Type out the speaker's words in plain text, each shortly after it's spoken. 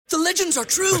The legends are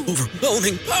true.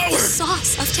 Overwhelming power!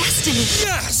 Sauce of destiny.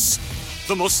 Yes!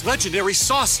 The most legendary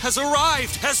sauce has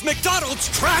arrived as McDonald's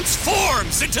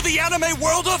transforms into the anime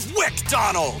world of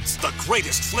WickDonald's. The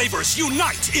greatest flavors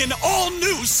unite in all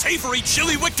new savory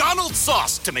chili McDonald's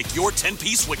sauce to make your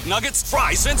 10-piece Wick Nuggets,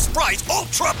 fries, and Sprite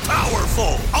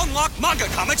ultra-powerful. Unlock manga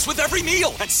comics with every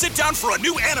meal and sit down for a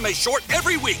new anime short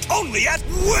every week only at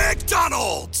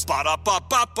WickDonald's.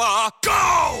 Ba-da-ba-ba-ba,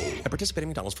 go! And participate in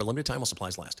McDonald's for a limited time while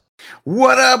supplies last.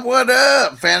 What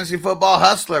up? Fantasy Football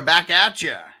Hustler back at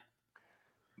ya.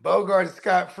 Bogart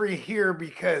scot-free here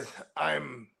because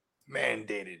I'm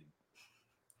mandated.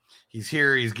 He's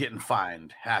here. He's getting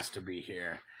fined. Has to be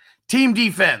here. Team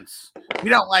defense. We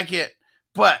don't like it,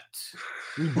 but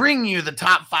we bring you the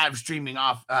top 5 streaming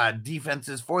off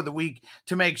defenses for the week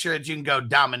to make sure that you can go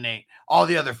dominate all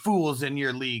the other fools in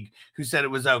your league who said it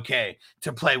was okay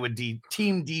to play with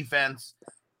team defense.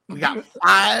 We got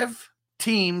 5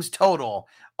 teams total,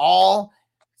 all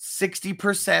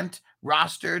 60%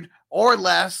 rostered or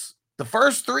less. The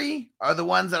first 3 are the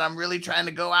ones that I'm really trying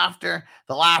to go after.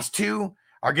 The last 2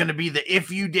 are going to be the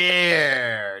if you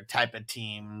dare type of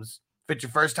teams. If it's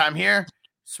your first time here,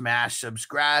 smash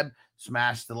subscribe,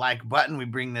 smash the like button. We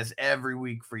bring this every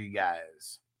week for you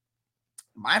guys.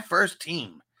 My first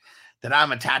team that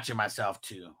I'm attaching myself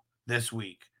to this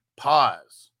week,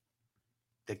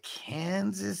 the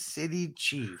Kansas City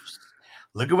Chiefs.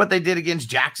 Look at what they did against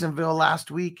Jacksonville last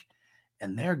week.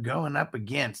 And they're going up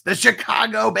against the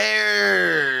Chicago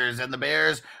Bears. And the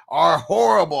Bears are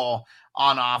horrible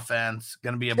on offense.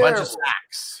 Going to be a bunch of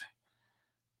sacks.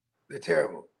 They're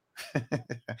terrible.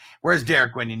 Where's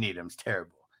Derek when you need him? It's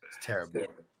terrible. It's terrible.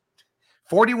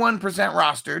 41%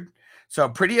 rostered. So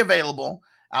pretty available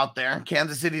out there.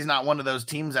 Kansas City's not one of those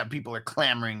teams that people are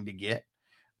clamoring to get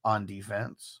on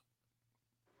defense.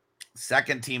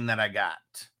 Second team that I got.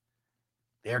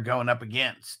 They're going up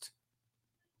against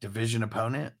division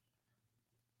opponent.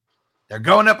 They're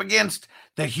going up against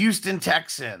the Houston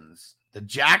Texans, the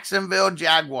Jacksonville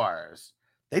Jaguars.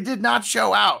 They did not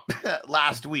show out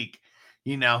last week.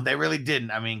 You know, they really didn't.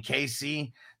 I mean,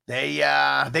 KC,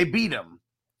 they beat them,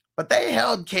 but they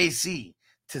held KC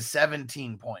to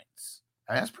 17 points.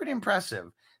 I mean, that's pretty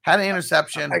impressive. Had an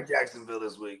interception. I like Jacksonville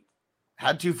this week.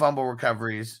 Had 2 fumble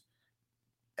recoveries.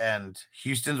 And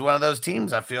Houston's one of those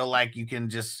teams I feel like you can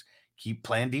just keep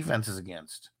playing defenses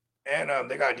against. And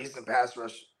they got a decent pass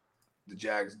rush, the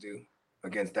Jags do,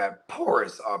 against that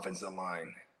porous offensive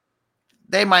line.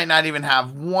 They might not even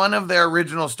have one of their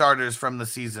original starters from the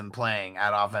season playing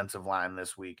at offensive line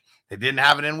this week. They didn't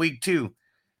have it in week 2.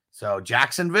 So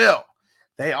Jacksonville,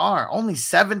 they are only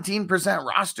 17%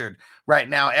 rostered right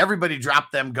now. Everybody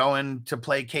dropped them going to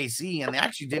play KC, and they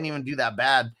actually didn't even do that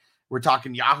bad. We're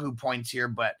talking Yahoo points here,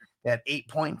 but they had 8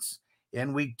 points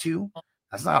in week 2.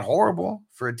 That's not horrible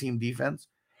for a team defense.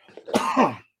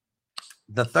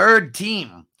 The third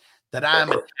team that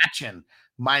I'm attaching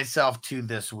myself to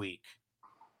this week.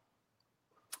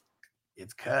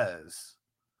 It's because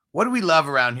what do we love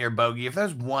around here, Bogey? If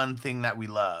there's one thing that we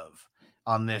love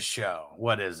on this show,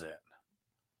 what is it?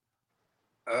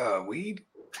 Weed.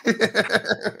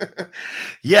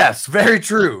 Yes, very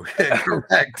true.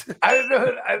 Correct. I don't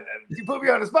know. You put me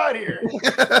on the spot here.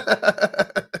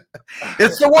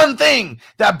 It's the one thing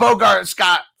that Bogart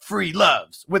Scott Free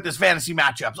loves with his fantasy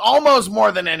matchups, almost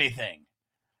more than anything.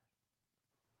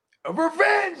 A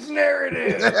revenge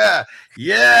narrative.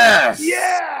 Yes.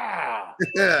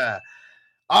 Yeah.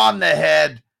 On the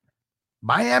head.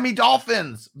 Miami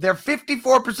Dolphins. They're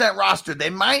 54% rostered. They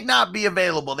might not be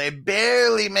available. They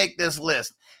barely make this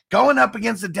list. Going up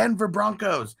against the Denver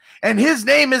Broncos. And his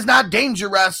name is not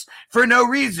Dangerous for no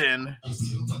reason.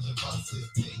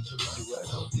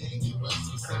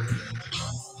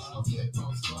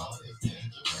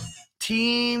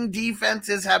 Team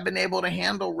defenses have been able to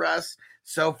handle Russ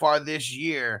so far this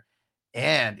year.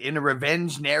 And in a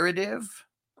revenge narrative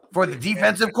for the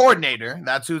defensive coordinator,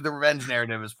 that's who the revenge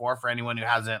narrative is for anyone who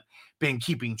hasn't been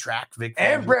keeping track. Vic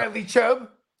and Bradley Chubb.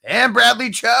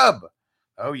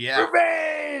 Oh, yeah.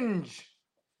 Revenge.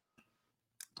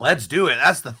 Let's do it.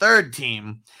 That's the third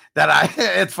team that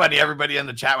it's funny. Everybody in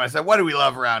the chat, when I said, what do we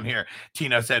love around here?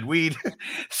 Tino said weed.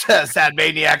 Sad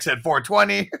Maniac said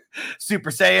 420. Super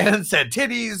Saiyan said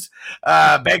titties.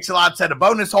 Bakes a Lot said a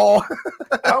bonus hole.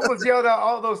 I almost yelled out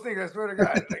all those things. I swear to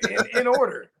God, in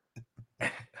order.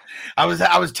 I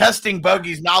was testing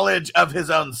Bogey's knowledge of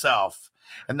his own self.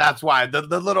 And that's why the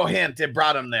little hint, it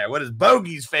brought him there. What is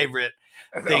Bogey's favorite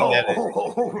thing?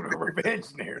 The revenge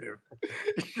narrative.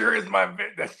 That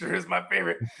sure is my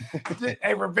favorite.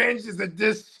 Hey, revenge is a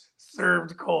dish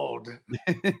served cold.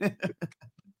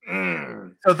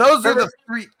 So those are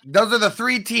the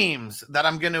three teams that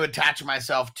I'm going to attach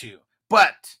myself to.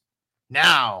 But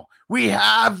now we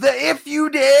have the If You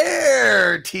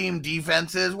Dare team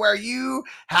defenses where you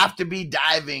have to be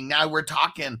diving. Now we're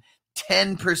talking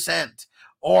 10%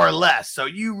 or less. So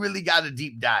you really got a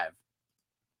deep dive.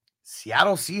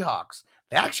 Seattle Seahawks.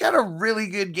 They actually had a really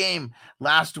good game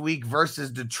last week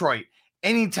versus Detroit.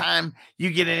 Anytime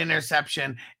you get an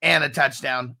interception and a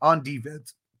touchdown on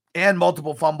defense and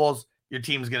multiple fumbles, your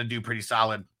team's going to do pretty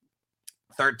solid.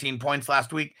 13 points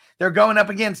last week. They're going up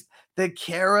against the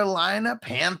Carolina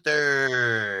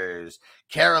Panthers.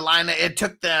 Carolina, it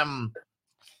took them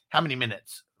how many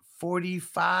minutes?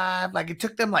 45? Like it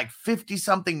took them like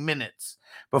 50-something minutes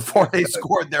before they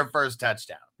scored their first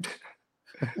touchdown.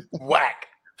 Whack.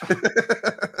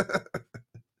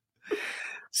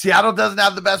 Seattle doesn't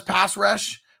have the best pass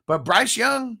rush, but Bryce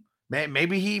Young,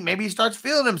 maybe he starts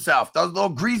feeling himself. That was a little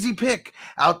greasy pick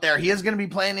out there. He is going to be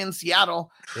playing in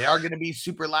Seattle. They are going to be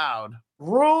super loud.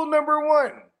 Rule number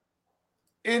 1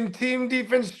 in team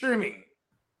defense streaming: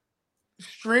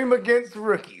 stream against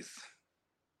rookies.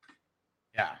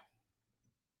 Yeah.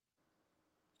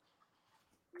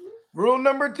 Rule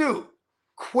number 2: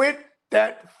 quit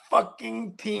that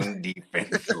fucking team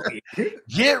defense league.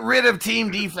 Get rid of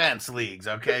team defense leagues,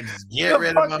 okay? Just get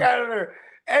rid of them. Out of there.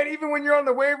 And even when you're on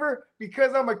the waiver,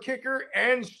 because I'm a kicker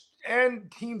and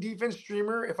team defense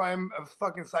streamer, if I'm a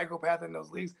fucking psychopath in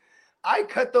those leagues, I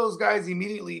cut those guys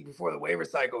immediately before the waiver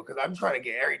cycle because I'm trying to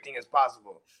get everything as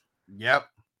possible. Yep.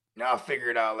 Now I'll figure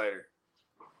it out later.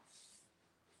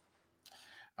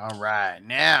 All right.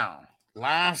 Now,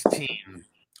 last team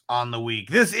on the week.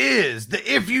 This is the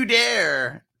If You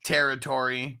Dare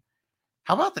territory.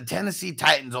 How about the Tennessee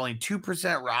Titans, only 2%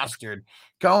 rostered,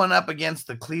 going up against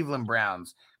the Cleveland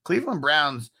Browns? Cleveland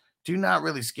Browns do not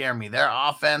really scare me. Their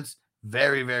offense,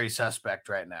 very, very suspect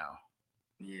right now.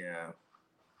 Yeah.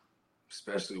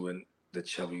 Especially when the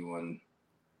chubby one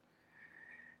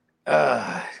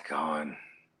is gone.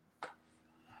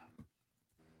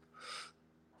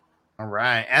 All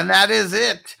right. And that is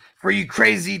it for you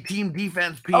crazy team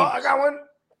defense peeps. Oh, I got one.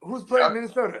 Who's playing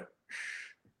Minnesota?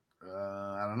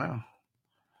 I don't know.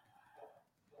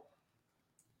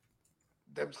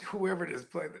 Whoever it is,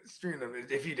 stream them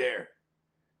if you dare.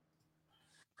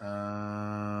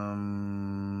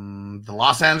 The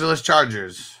Los Angeles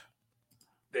Chargers.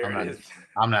 There it is.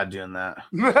 I'm not doing that.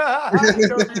 Don't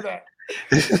do that.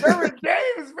 Remember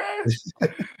James, man.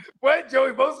 What?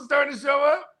 Joey Bosa starting to show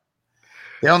up?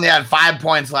 They only had 5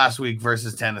 points last week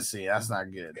versus Tennessee. That's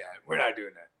not good. Yeah, we're not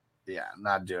doing that. Yeah,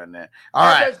 not doing it. All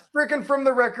right. That's freaking from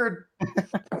the record.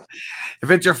 If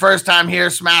it's your first time here,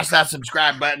 smash that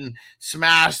subscribe button.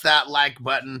 Smash that like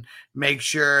button. Make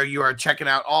sure you are checking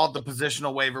out all the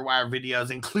positional waiver wire videos,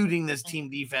 including this team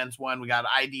defense one. We got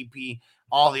IDP,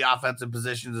 all the offensive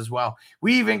positions as well.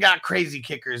 We even got crazy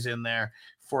kickers in there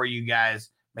for you guys.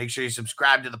 Make sure you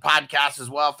subscribe to the podcast as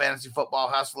well, Fantasy Football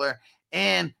Hustler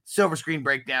and Silver Screen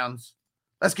Breakdowns.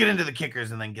 Let's get into the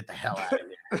kickers and then get the hell out of here.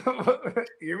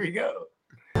 Here we go.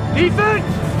 Defense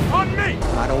on me.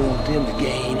 I don't want them to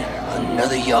gain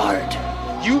another yard.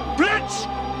 You blitz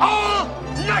all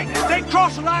night. If they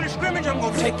cross the line of scrimmage, I'm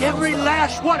going to take every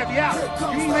last one of you out.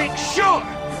 You make sure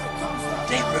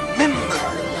They remember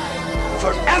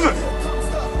forever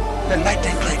the night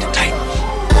they played the Titans.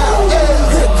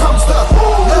 Here comes the,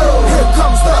 here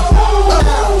comes the,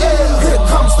 here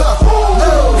comes the,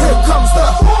 here comes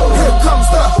the, here comes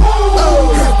the,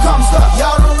 here comes the,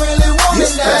 y'all don't really want me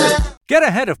now. Get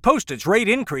ahead of postage rate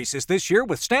increases this year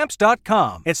with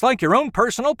Stamps.com. It's like your own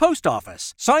personal post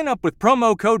office. Sign up with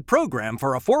promo code PROGRAM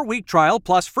for a 4-week trial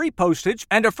plus free postage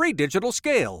and a free digital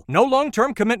scale. No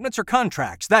long-term commitments or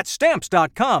contracts. That's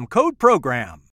Stamps.com, code PROGRAM.